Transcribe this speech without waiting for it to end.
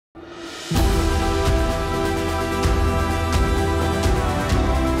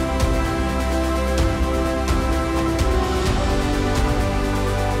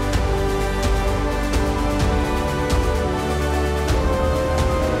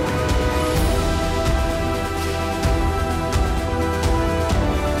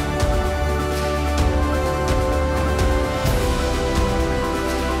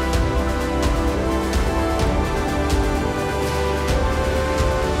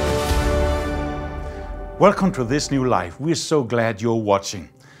Welcome to This New Life. We're so glad you're watching.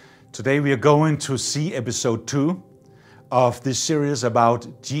 Today we are going to see episode 2 of this series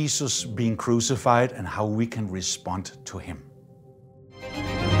about Jesus being crucified and how we can respond to Him.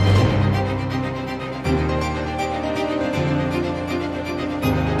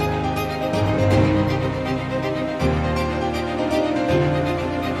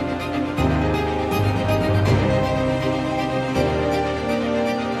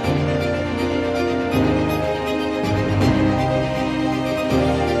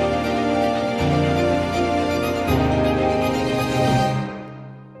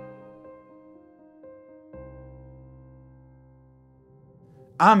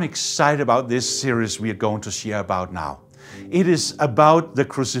 I'm excited about this series we are going to share about now. It is about the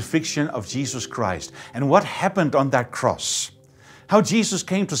crucifixion of Jesus Christ and what happened on that cross. How Jesus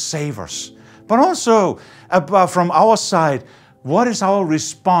came to save us. But also about, from our side, what is our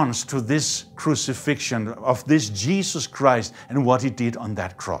response to this crucifixion of this Jesus Christ and what He did on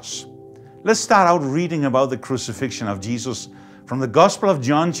that cross. Let's start out reading about the crucifixion of Jesus from the Gospel of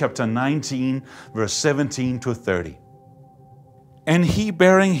John chapter 19, verse 17 to 30. And he,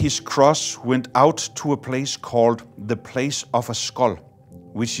 bearing his cross, went out to a place called the place of a skull,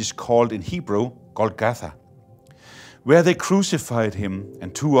 which is called in Hebrew Golgotha, where they crucified him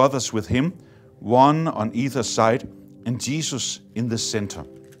and 2 others with him, one on either side, and Jesus in the center.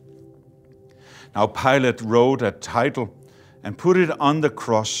 Now Pilate wrote a title and put it on the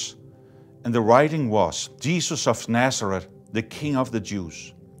cross, and the writing was, Jesus of Nazareth, the King of the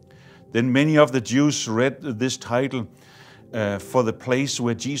Jews. Then many of the Jews read this title, for the place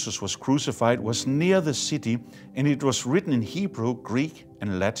where Jesus was crucified was near the city, and it was written in Hebrew, Greek,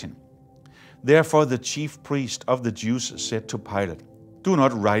 and Latin. Therefore the chief priest of the Jews said to Pilate, "Do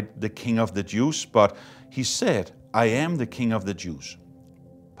not write the King of the Jews," but he said, "I am the King of the Jews."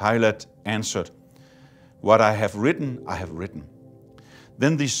 Pilate answered, "What I have written, I have written."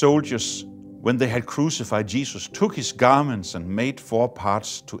 Then the soldiers, when they had crucified Jesus, took his garments and made 4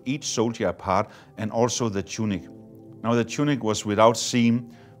 parts, to each soldier a part, and also the tunic. Now the tunic was without seam,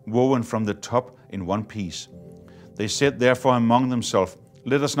 woven from the top in one piece. They said therefore among themselves,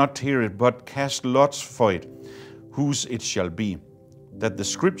 "Let us not tear it, but cast lots for it, whose it shall be, that the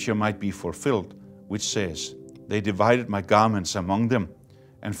scripture might be fulfilled, which says, They divided my garments among them,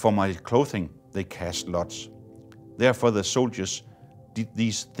 and for my clothing they cast lots." Therefore the soldiers did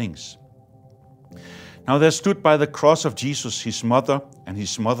these things. Now there stood by the cross of Jesus his mother and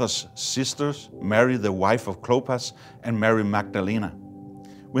his mother's sisters, Mary the wife of Clopas, and Mary Magdalene.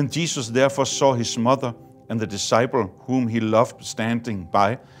 When Jesus therefore saw his mother and the disciple whom he loved standing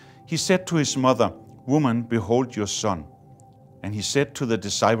by, he said to his mother, "Woman, behold your son." And he said to the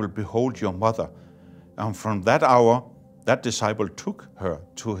disciple, "Behold your mother." And from that hour, that disciple took her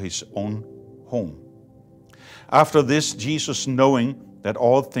to his own home. After this, Jesus, knowing that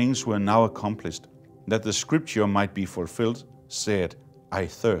all things were now accomplished, that the scripture might be fulfilled, said, "I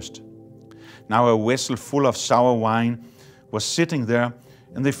thirst." Now a vessel full of sour wine was sitting there,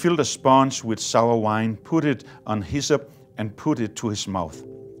 and they filled a sponge with sour wine, put it on hyssop, and put it to his mouth.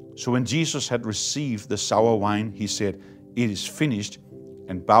 So when Jesus had received the sour wine, he said, "It is finished,"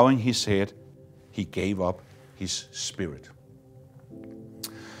 and bowing his head, he gave up his spirit.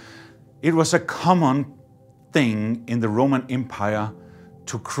 It was a common thing in the Roman Empire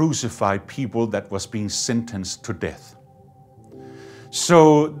to crucify people that was being sentenced to death.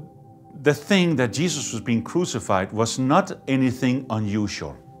 So the thing that Jesus was being crucified was not anything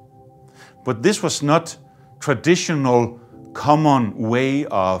unusual. But this was not traditional, common way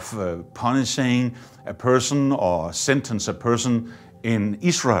of punishing a person or sentence a person in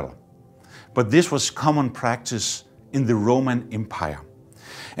Israel. But this was common practice in the Roman Empire.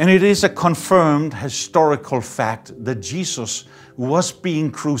 And it is a confirmed historical fact that Jesus was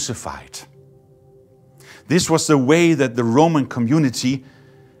being crucified. This was the way that the Roman community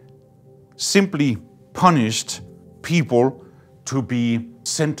simply punished people to be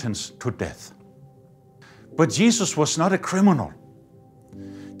sentenced to death. But Jesus was not a criminal.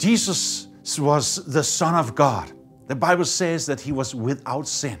 Jesus was the Son of God. The Bible says that He was without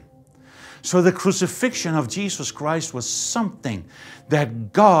sin. So the crucifixion of Jesus Christ was something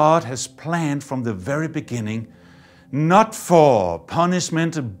that God has planned from the very beginning, not for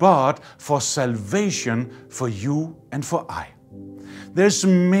punishment, but for salvation for you and for I. There's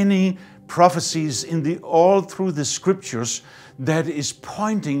many prophecies all through the scriptures that is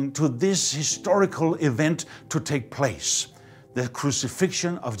pointing to this historical event to take place, the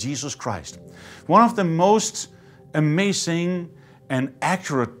crucifixion of Jesus Christ. One of the most amazing and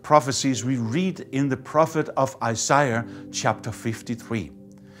accurate prophecies we read in the prophet of Isaiah chapter 53.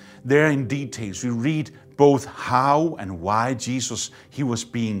 there in details. We read both how and why he was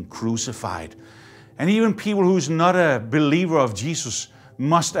being crucified. And even people who's not a believer of Jesus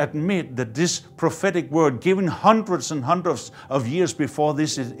must admit that this prophetic word given hundreds and hundreds of years before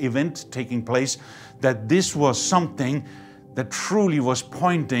this event taking place, that this was something that truly was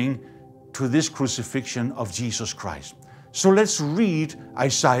pointing to this crucifixion of Jesus Christ. So let's read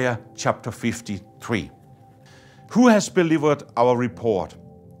Isaiah chapter 53. Who has delivered our report,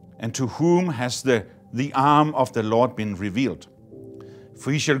 and to whom has the arm of the Lord been revealed?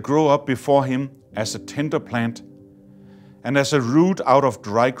 For he shall grow up before him as a tender plant, and as a root out of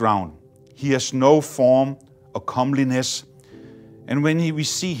dry ground. He has no form or comeliness, and when we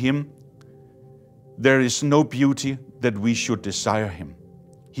see him, there is no beauty that we should desire him.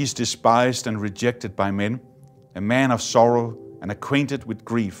 He is despised and rejected by men, a man of sorrow and acquainted with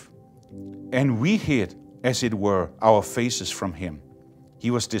grief. And we hid, as it were, our faces from him. He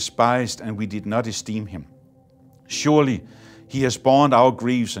was despised, and we did not esteem him. Surely he has borne our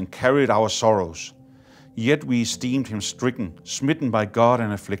griefs and carried our sorrows. Yet we esteemed him stricken, smitten by God,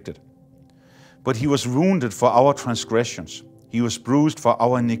 and afflicted. But he was wounded for our transgressions. He was bruised for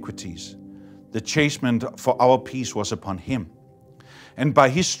our iniquities. The chastisement for our peace was upon him, and by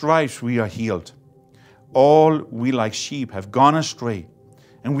his stripes we are healed. All we like sheep have gone astray,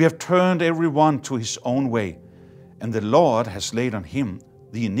 and we have turned every one to his own way, and the Lord has laid on him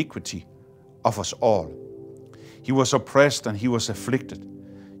the iniquity of us all. He was oppressed and he was afflicted,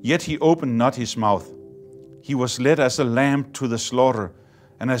 yet he opened not his mouth. He was led as a lamb to the slaughter,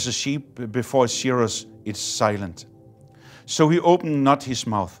 and as a sheep before its shearers is silent. So he opened not his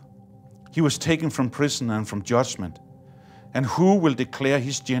mouth. He was taken from prison and from judgment. And who will declare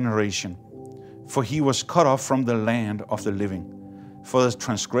his generation? For he was cut off from the land of the living. For the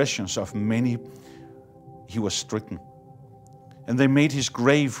transgressions of many he was stricken. And they made his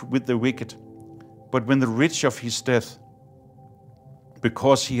grave with the wicked. But when the rich of his death,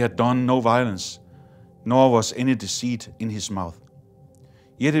 because he had done no violence, nor was any deceit in his mouth.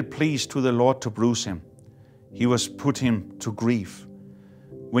 Yet it pleased to the Lord to bruise him. He was put him to grief.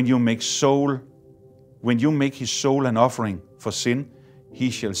 When you make his soul an offering for sin, he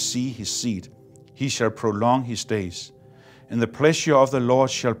shall see his seed. He shall prolong his days. And the pleasure of the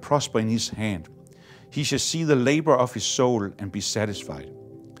Lord shall prosper in his hand. He shall see the labor of his soul and be satisfied.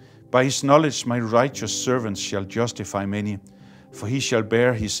 By his knowledge my righteous servant shall justify many, for he shall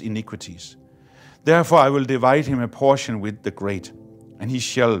bear his iniquities. Therefore I will divide him a portion with the great, and he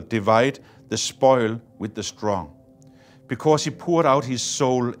shall divide the spoil with the strong. Because he poured out his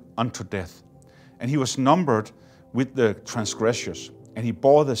soul unto death, and he was numbered with the transgressors, and he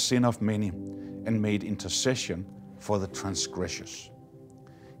bore the sin of many, and made intercession for the transgressors.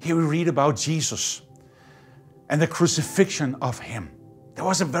 Here we read about Jesus and the crucifixion of him. There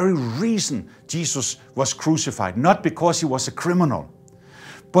was a very reason Jesus was crucified, not because he was a criminal,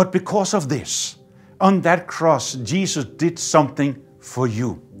 but because of this. On that cross, Jesus did something for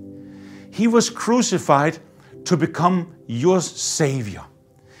you. He was crucified to become your Savior.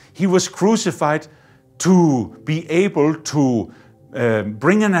 He was crucified to be able to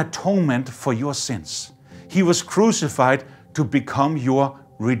bring an atonement for your sins. He was crucified to become your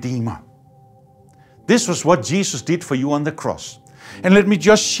Redeemer. This was what Jesus did for you on the cross. And let me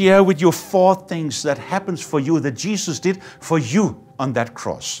just share with you 4 things that happens for you that Jesus did for you on that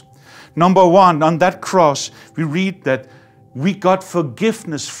cross. Number 1, on that cross, we read that we got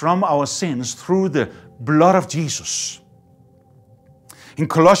forgiveness from our sins through the blood of Jesus. In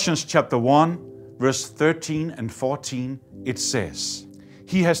Colossians chapter 1, verse 13 and 14, it says,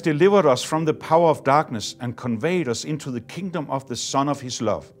 He has delivered us from the power of darkness and conveyed us into the kingdom of the Son of His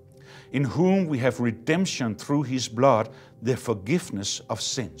love, in whom we have redemption through His blood, the forgiveness of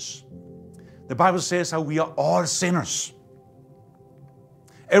sins. The Bible says how we are all sinners.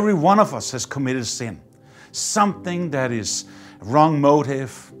 Every one of us has committed sin. Something that is wrong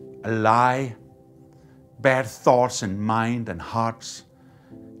motive, a lie, bad thoughts in mind and hearts,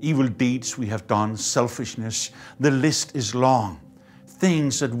 evil deeds we have done, selfishness. The list is long.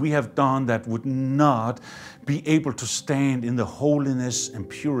 Things that we have done that would not be able to stand in the holiness and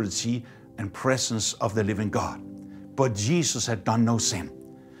purity and presence of the living God. But Jesus had done no sin.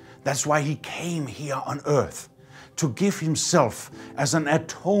 That's why He came here on earth, to give Himself as an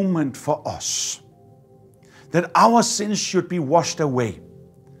atonement for us, that our sins should be washed away.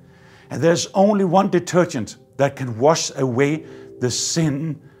 And there's only one detergent that can wash away the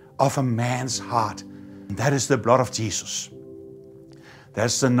sin of a man's heart, and that is the blood of Jesus.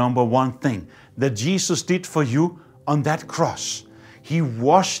 That's the number 1 thing that Jesus did for you on that cross. He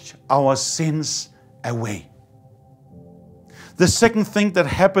washed our sins away. The second thing that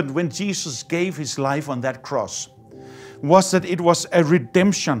happened when Jesus gave his life on that cross was that it was a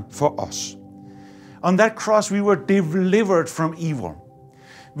redemption for us. On that cross, we were delivered from evil.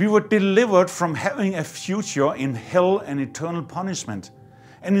 We were delivered from having a future in hell and eternal punishment.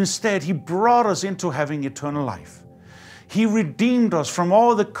 And instead, he brought us into having eternal life. He redeemed us from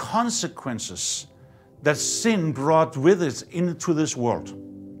all the consequences that sin brought with it into this world.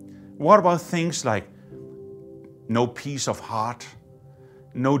 What about things like no peace of heart,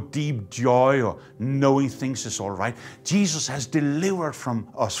 no deep joy, or knowing things is all right? Jesus has delivered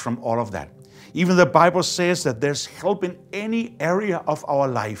us from all of that. Even the Bible says that there's help in any area of our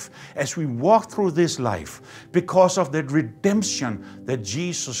life as we walk through this life because of the redemption that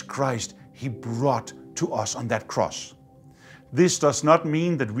Jesus Christ, he brought to us on that cross. This does not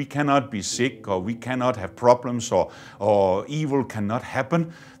mean that we cannot be sick or we cannot have problems or evil cannot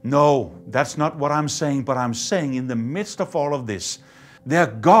happen. No, that's not what I'm saying, but I'm saying in the midst of all of this,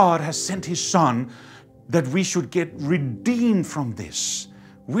 that God has sent his Son that we should get redeemed from this.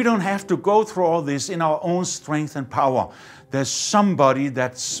 We don't have to go through all this in our own strength and power. There's somebody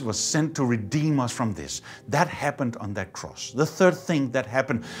that was sent to redeem us from this. That happened on that cross. The third thing that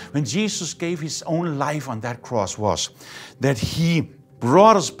happened when Jesus gave his own life on that cross was that he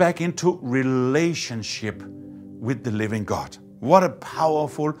brought us back into relationship with the living God. What a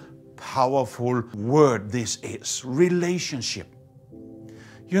powerful, powerful word this is. Relationship.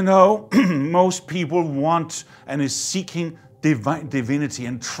 You know, most people want and is seeking divinity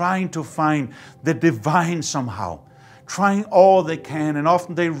and trying to find the divine somehow, trying all they can, and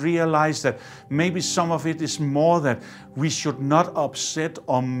often they realize that maybe some of it is more that we should not upset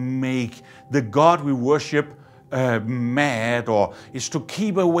or make the God we worship mad, or is to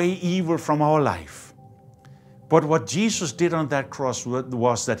keep away evil from our life. But what Jesus did on that cross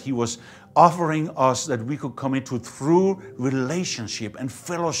was that he was offering us that we could come into true relationship and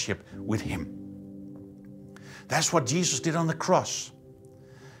fellowship with him. That's what Jesus did on the cross.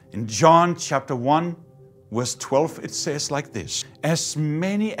 In John chapter 1, verse 12, it says like this: as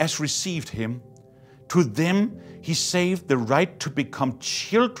many as received him, to them he saved the right to become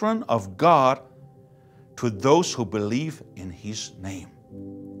children of God, to those who believe in his name.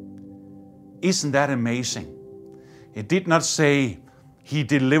 Isn't that amazing? It did not say he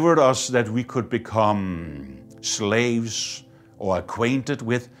delivered us that we could become slaves or acquainted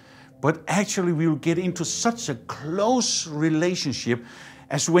with, but actually we will get into such a close relationship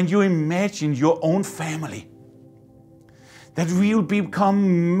as when you imagine your own family, that we will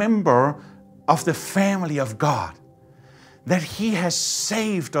become member of the family of God, that he has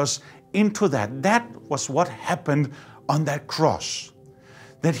saved us into that. That was what happened on that cross.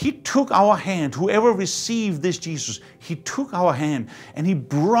 That he took our hand, whoever received this Jesus, he took our hand and he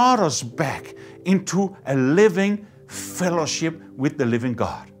brought us back into a living fellowship with the living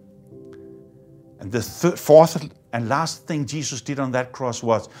God. And the fourth and last thing Jesus did on that cross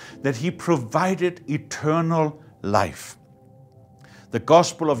was that he provided eternal life. The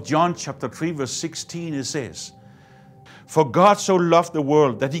Gospel of John chapter 3 verse 16, it says, "For God so loved the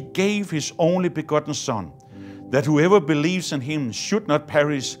world that he gave his only begotten Son, that whoever believes in him should not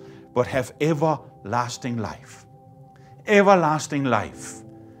perish, but have everlasting life." Everlasting life.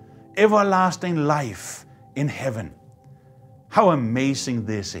 Everlasting life in heaven. How amazing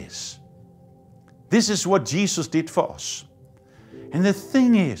this is. This is what Jesus did for us. And the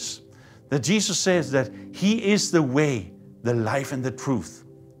thing is that Jesus says that he is the way, the life, and the truth.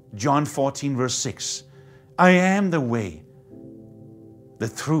 John 14 verse 6. "I am the way, the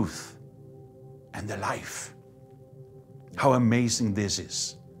truth, and the life." How amazing this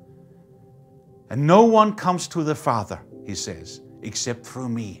is. "And no one comes to the Father," he says, "except through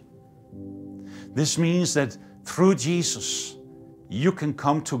me." This means that through Jesus, you can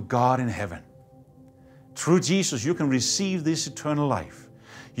come to God in heaven. Through Jesus, you can receive this eternal life.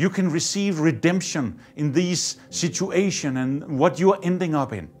 You can receive redemption in this situation and what you are ending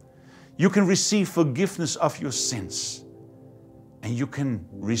up in. You can receive forgiveness of your sins. And you can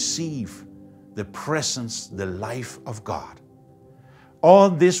receive the presence, the life of God. All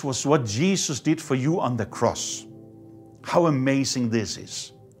this was what Jesus did for you on the cross. How amazing this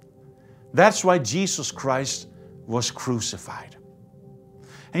is. That's why Jesus Christ was crucified.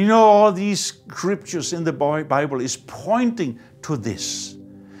 And you know, all these scriptures in the Bible is pointing to this.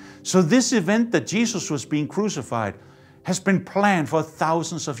 So this event that Jesus was being crucified has been planned for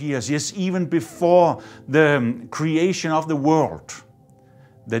thousands of years. Yes, even before the creation of the world.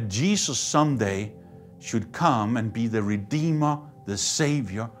 That Jesus someday should come and be the Redeemer, the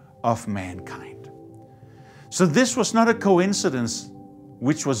Savior of mankind. So this was not a coincidence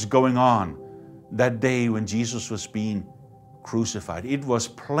which was going on that day when Jesus was being crucified. It was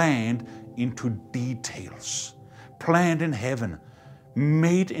planned into details, planned in heaven,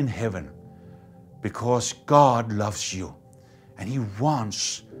 made in heaven, because God loves you and He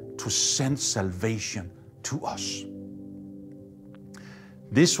wants to send salvation to us.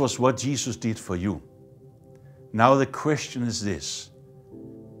 This was what Jesus did for you. Now the question is this: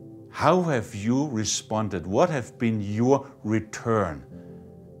 how have you responded? What have been your return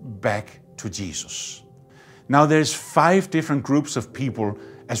back to Jesus? Now there's 5 different groups of people,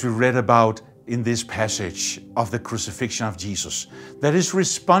 as we read about in this passage of the crucifixion of Jesus, that is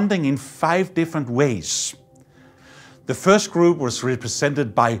responding in 5 different ways. The first group was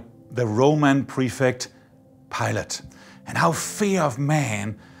represented by the Roman prefect Pilate, and how fear of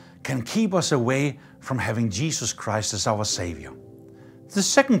man can keep us away from having Jesus Christ as our Savior. The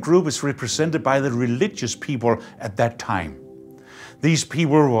second group is represented by the religious people at that time. These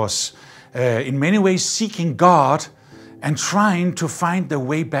people was in many ways seeking God and trying to find their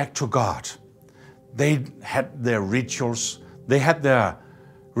way back to God. They had their rituals, they had their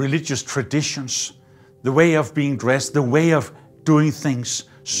religious traditions, the way of being dressed, the way of doing things.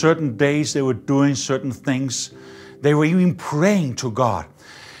 Certain days they were doing certain things. They were even praying to God.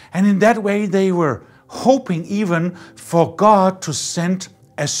 And in that way they were hoping even for God to send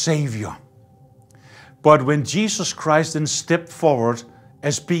a Savior. But when Jesus Christ then stepped forward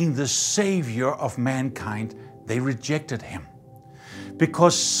as being the Savior of mankind, they rejected Him.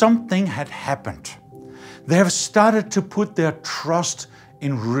 Because something had happened. They have started to put their trust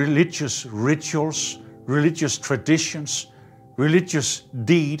in religious rituals, religious traditions, religious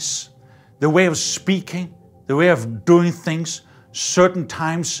deeds, the way of speaking, the way of doing things, certain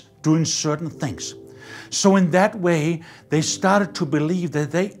times doing certain things. So in that way, they started to believe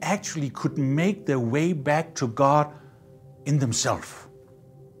that they actually could make their way back to God in themselves.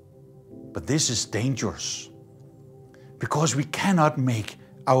 But this is dangerous, because we cannot make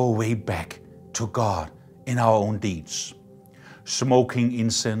our way back to God in our own deeds. Smoking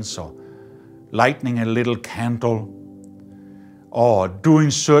incense or lighting a little candle or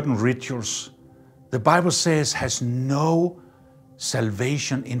doing certain rituals, the Bible says has no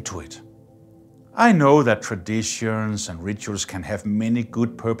salvation into it. I know that traditions and rituals can have many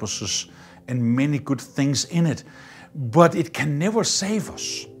good purposes and many good things in it, but it can never save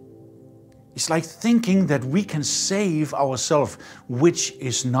us. It's like thinking that we can save ourselves, which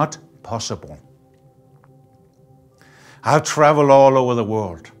is not possible. I've traveled all over the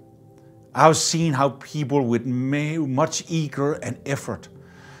world. I've seen how people with much eager and effort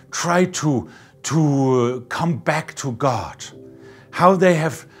try to come back to God. How they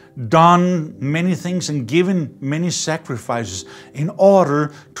have done many things and given many sacrifices in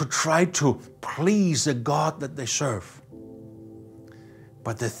order to try to please the God that they serve.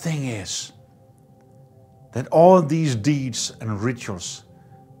 But the thing is that all these deeds and rituals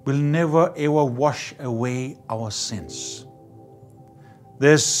will never ever wash away our sins.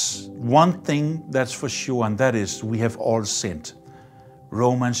 There's one thing that's for sure, and that is we have all sinned.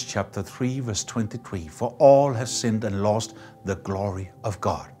 Romans chapter 3 verse 23, for all have sinned and lost the glory of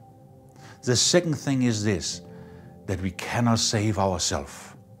God. The second thing is this, that we cannot save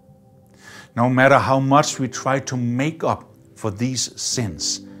ourselves. No matter how much we try to make up for these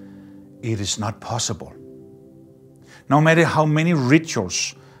sins, it is not possible. No matter how many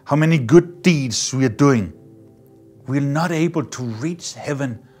rituals, how many good deeds we are doing, we're not able to reach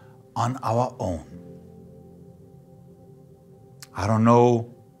heaven on our own. I don't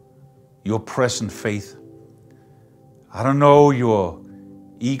know your present faith. I don't know your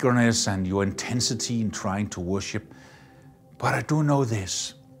eagerness and your intensity in trying to worship, but I do know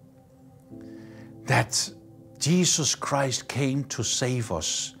this, that Jesus Christ came to save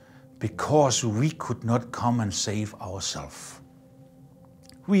us because we could not come and save ourselves.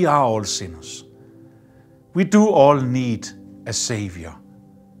 We are all sinners. We do all need a Savior,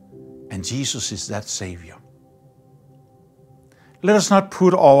 and Jesus is that Savior. Let us not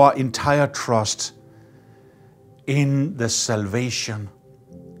put our entire trust in the salvation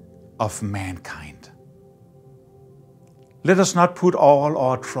of mankind. Let us not put all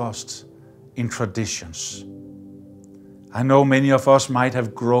our trust in traditions. I know many of us might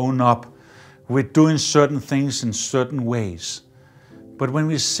have grown up with doing certain things in certain ways, but when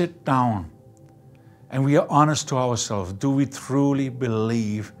we sit down and we are honest to ourselves, do we truly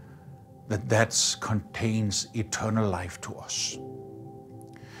believe that that contains eternal life to us?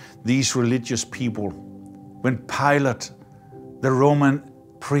 These religious people, when Pilate, the Roman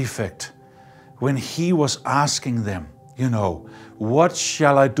prefect, when he was asking them, what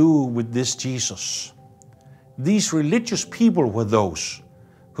shall I do with this Jesus? These religious people were those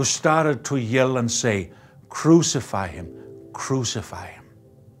who started to yell and say, crucify him, crucify him.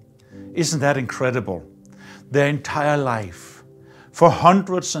 Isn't that incredible? Their entire life, for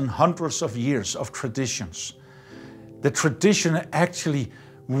hundreds and hundreds of years of traditions, the tradition actually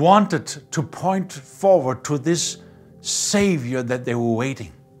wanted to point forward to this Savior that they were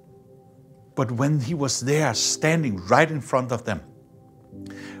waiting. But when he was there, standing right in front of them,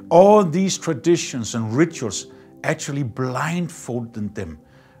 all these traditions and rituals actually blindfolded them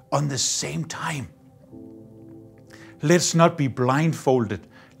on the same time. Let's not be blindfolded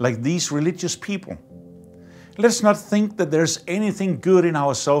like these religious people. Let's not think that there's anything good in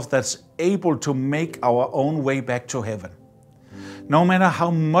ourselves that's able to make our own way back to heaven. No matter how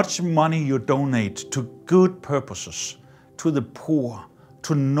much money you donate to good purposes, to the poor,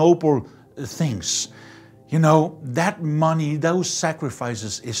 to noble things, you know, that money, those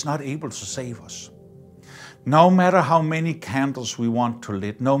sacrifices is not able to save us. No matter how many candles we want to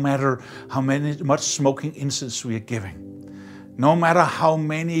lit, no matter how much smoking incense we are giving, no matter how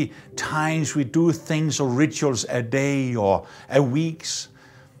many times we do things or rituals a day or a week,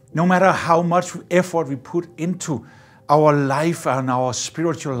 no matter how much effort we put into our life and our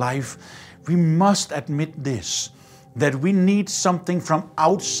spiritual life, we must admit this, that we need something from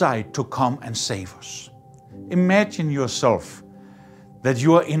outside to come and save us. Imagine yourself that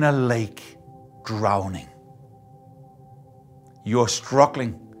you are in a lake drowning. You're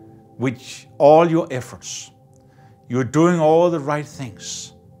struggling with all your efforts. You're doing all the right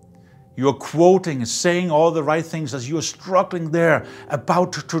things. You're quoting and saying all the right things as you're struggling there,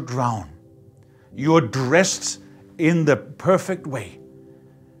 about to drown. You're dressed in the perfect way.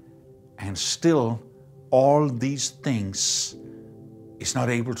 And still, all these things is not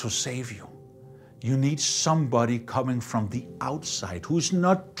able to save you. You need somebody coming from the outside who's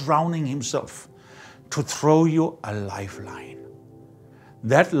not drowning himself to throw you a lifeline.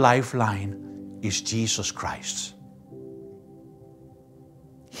 That lifeline is Jesus Christ.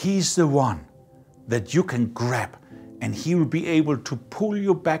 He's the one that you can grab, and he will be able to pull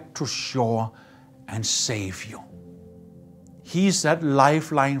you back to shore and save you. He's that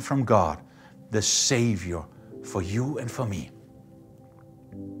lifeline from God, the Savior for you and for me.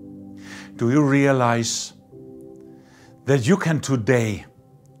 Do you realize that you can today,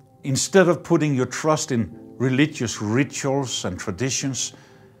 instead of putting your trust in religious rituals and traditions,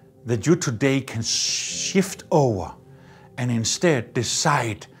 that you today can shift over and instead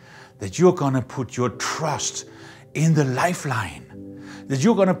decide that you're going to put your trust in the lifeline, that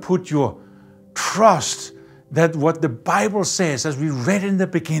you're going to put your trust that what the Bible says, as we read in the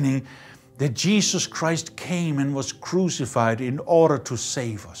beginning, that Jesus Christ came and was crucified in order to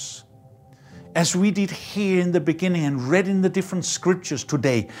save us. As we did here in the beginning and read in the different scriptures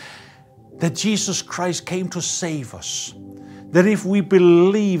today, that Jesus Christ came to save us. That if we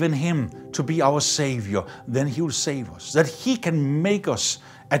believe in him to be our Savior, then he will save us. That he can make us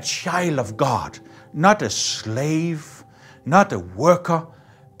a child of God, not a slave, not a worker,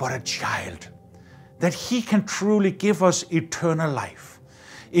 but a child. That he can truly give us eternal life.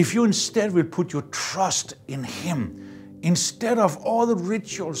 If you instead will put your trust in him, instead of all the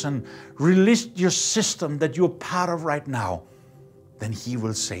rituals and religious system that you're part of right now, then he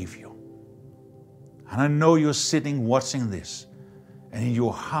will save you. And I know you're sitting watching this, and in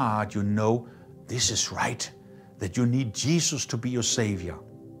your heart you know this is right, that you need Jesus to be your Savior.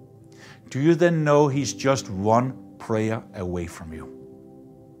 Do you then know he's just one prayer away from you?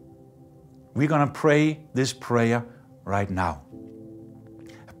 We're going to pray this prayer right now.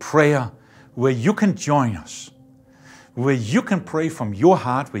 A prayer where you can join us, where you can pray from your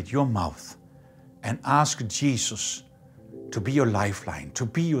heart with your mouth and ask Jesus to be your lifeline, to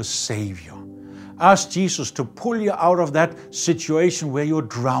be your Savior. Ask Jesus to pull you out of that situation where you're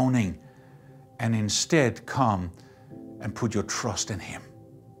drowning and instead come and put your trust in him.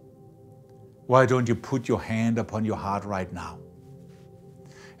 Why don't you put your hand upon your heart right now?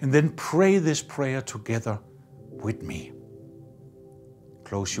 And then pray this prayer together with me.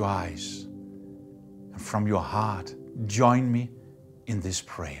 Close your eyes and from your heart join me in this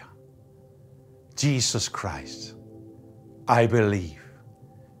prayer. Jesus Christ, I believe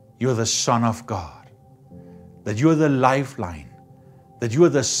you're the Son of God, that you're the lifeline, that you're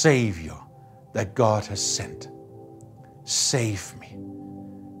the Savior that God has sent. Save me.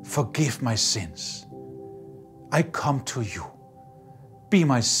 Forgive my sins. I come to you. Be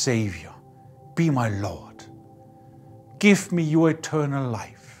my Savior. Be my Lord. Give me your eternal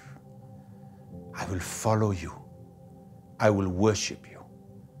life. I will follow you. I will worship you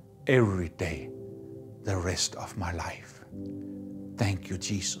every day, the rest of my life. Thank you,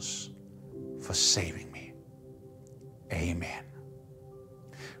 Jesus, for saving me. Amen.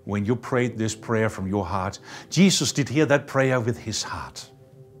 when you prayed this prayer from your heart, Jesus did hear that prayer with his heart.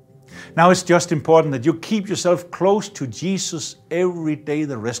 Now it's just important that you keep yourself close to Jesus every day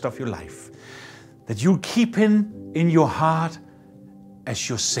the rest of your life. That you keep him in your heart as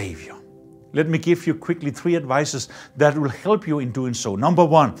your Savior. Let me give you quickly 3 advices that will help you in doing so. Number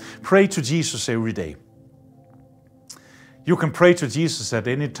 1, pray to Jesus every day. You can pray to Jesus at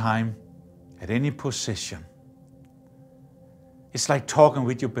any time, at any position. It's like talking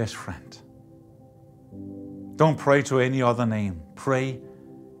with your best friend. Don't pray to any other name. Pray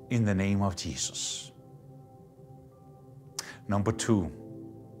in the name of Jesus. Number 2,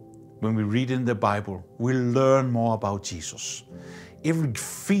 when we read in the Bible, we learn more about Jesus. It will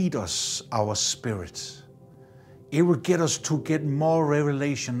feed us our spirit. It will get us to get more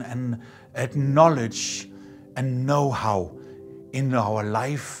revelation and knowledge and know-how in our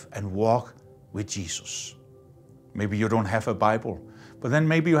life and walk with Jesus. Maybe you don't have a Bible, but then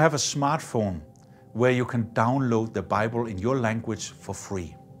maybe you have a smartphone where you can download the Bible in your language for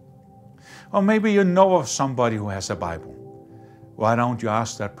free. Or maybe you know of somebody who has a Bible. Why don't you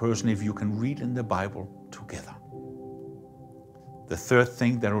ask that person if you can read in the Bible together? The third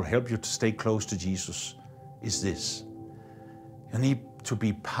thing that will help you to stay close to Jesus is this. You need to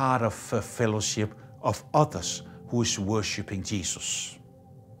be part of a fellowship of others who is worshiping Jesus.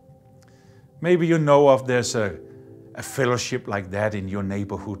 Maybe you know of there's a fellowship like that in your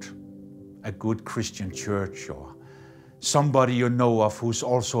neighborhood, a good Christian church, or somebody you know of who's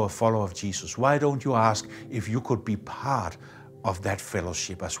also a follower of Jesus. Why don't you ask if you could be part of that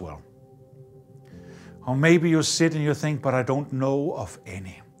fellowship as well? Or maybe you sit and you think, but I don't know of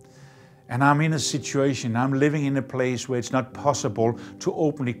any. And I'm in a situation, I'm living in a place where it's not possible to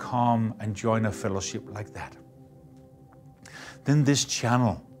openly come and join a fellowship like that. Then this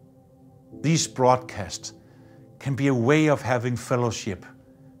channel, these broadcasts, can be a way of having fellowship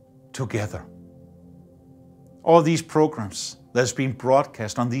together. All these programs that's being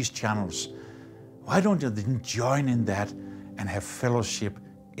broadcast on these channels, why don't you then join in that and have fellowship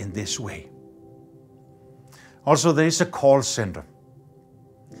in this way? Also, there is a call center.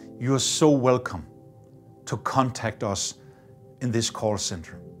 You are so welcome to contact us in this call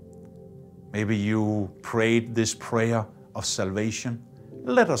center. Maybe you prayed this prayer of salvation.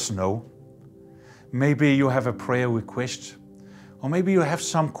 Let us know. Maybe you have a prayer request, or maybe you have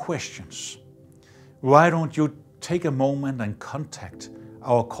some questions. Why don't you take a moment and contact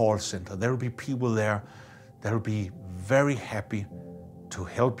our call center? There will be people there that will be very happy to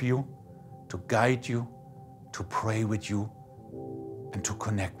help you, to guide you, to pray with you, and to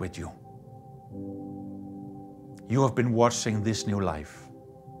connect with you. You have been watching This New Life.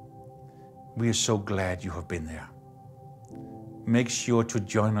 We are so glad you have been there. Make sure to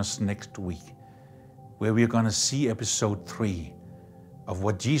join us next week, where we are going to see episode 3 of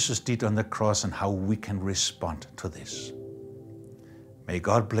what Jesus did on the cross and how we can respond to this. May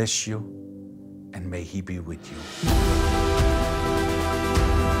God bless you, and may He be with you.